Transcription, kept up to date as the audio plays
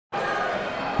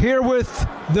Here with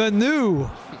the new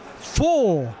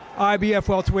full IBF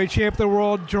welterweight champ of the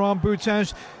world, Jaron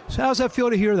Ennis. So how's that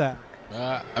feel to hear that?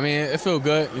 I mean, it felt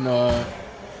good. You know,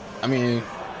 I mean,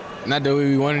 not the way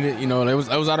we wanted it. You know, it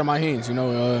was out of my hands. You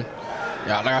know,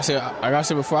 yeah, like I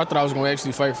said before, I thought I was going to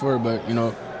actually fight for it, but you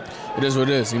know, it is what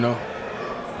it is. You know.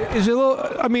 Is it a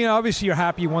little? I mean, obviously you're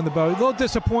happy you won the bout. A little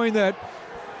disappointing that,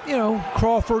 you know,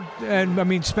 Crawford and I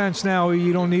mean Spence. Now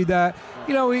you don't need that.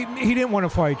 You know, he didn't want to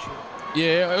fight you.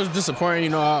 Yeah, it was disappointing. You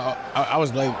know, I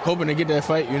was like hoping to get that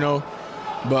fight. You know,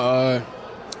 but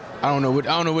I don't know what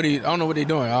they're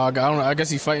doing. I guess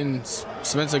he's fighting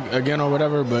Spence again or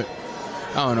whatever. But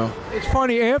I don't know. It's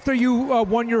funny. After you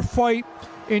won your fight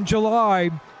in July,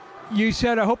 you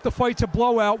said, "I hope the fight's a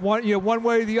blowout, one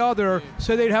way or the other."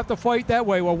 So they'd have to fight that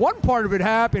way. Well, one part of it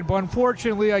happened, but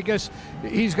unfortunately, I guess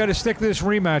he's got to stick to this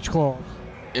rematch clause.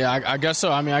 Yeah, I guess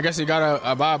so. I mean, I guess he got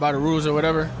to abide by the rules or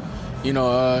whatever. You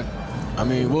know, I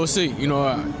mean, we'll see. You know,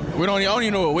 I don't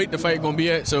even know what weight the fight gonna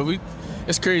be at. So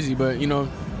it's crazy, but you know,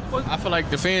 I feel like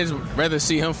the fans would rather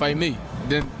see him fight me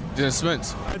than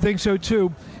Spence. I think so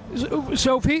too.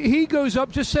 So if he goes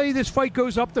up, just say this fight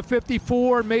goes up to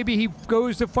 54, maybe he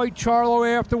goes to fight Charlo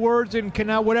afterwards and can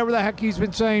now whatever the heck he's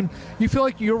been saying. You feel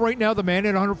like you're right now the man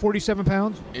at 147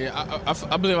 pounds? Yeah,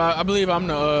 I believe I'm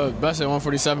the best at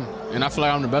 147, and I feel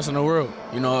like I'm the best in the world.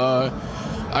 You know,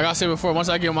 like I said before, once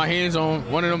I get my hands on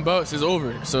one of them belts, it's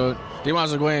over. So they might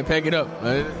as well go ahead and pack it up.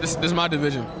 This is my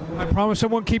division. I promise I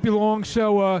won't keep you long.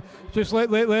 So just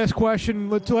last question,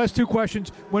 last two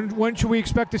questions. When should we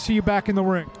expect to see you back in the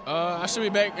ring? I should be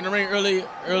back in the ring early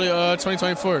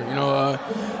 2024. You know,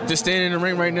 just staying in the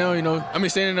ring right now. You know, I mean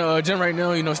staying in the gym right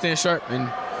now. You know, staying sharp,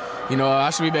 and you know I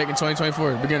should be back in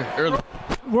 2024, beginning early.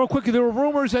 Real quickly, there were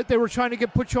rumors that they were trying to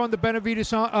put you on the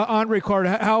Benavidez Andrade card.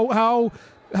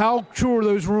 How true are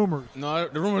those rumors? No,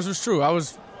 the rumors was true. I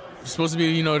was supposed to be,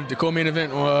 you know, the co-main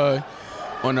event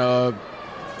on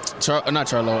not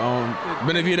Charlo,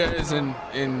 Benavidez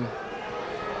and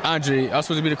Andrade. I was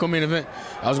supposed to be the co-main event.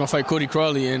 I was gonna fight Cody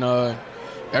Crowley, and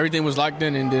everything was locked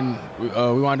in. And then we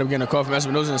wound up getting a call from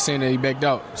Espinosa and saying that he backed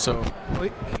out. So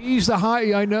he's the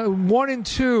high. I know 1 and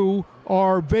 2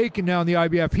 are vacant now in the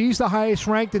IBF. He's the highest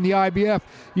ranked in the IBF.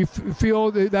 You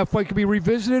feel that fight could be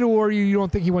revisited, or you don't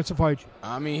think he wants to fight you?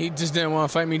 I mean, he just didn't want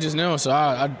to fight me just now, so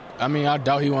I mean, I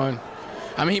doubt he won.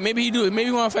 I mean, maybe he do. Maybe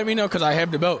he want to fight me now because I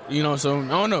have the belt, you know. So I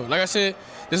don't know. Like I said,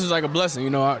 this is like a blessing, you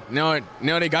know. Now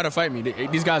they gotta fight me.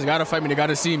 These guys gotta fight me. They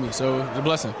gotta see me. So it's a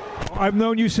blessing. I've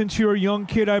known you since you were a young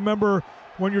kid. I remember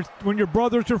when your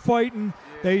brothers were fighting.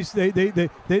 They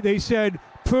said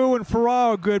Pooh and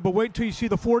Farah are good, but wait till you see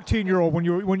the 14-year-old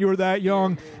when you were that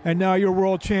young, and now you're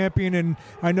world champion, and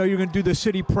I know you're going to do the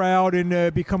city proud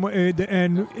and become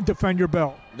and defend your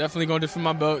belt. Definitely going to defend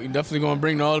my belt. You're definitely going to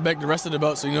bring all back the rest of the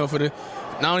belts. So you know,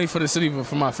 not only for the city but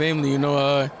for my family, you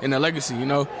know, and the legacy. You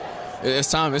know,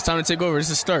 it's time to take over. It's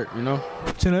a start. You know,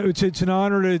 it's an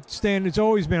honor to stand. It's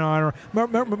always been an honor.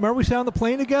 Remember we sat on the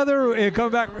plane together and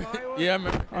coming back. Yeah,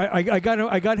 I remember.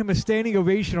 I got him a standing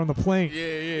ovation on the plane.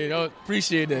 Yeah. No,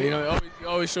 appreciate that. You know,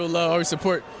 always show love, always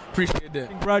support. Appreciate that.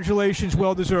 Congratulations,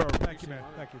 well deserved. Thank you, man.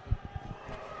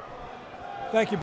 Thank you.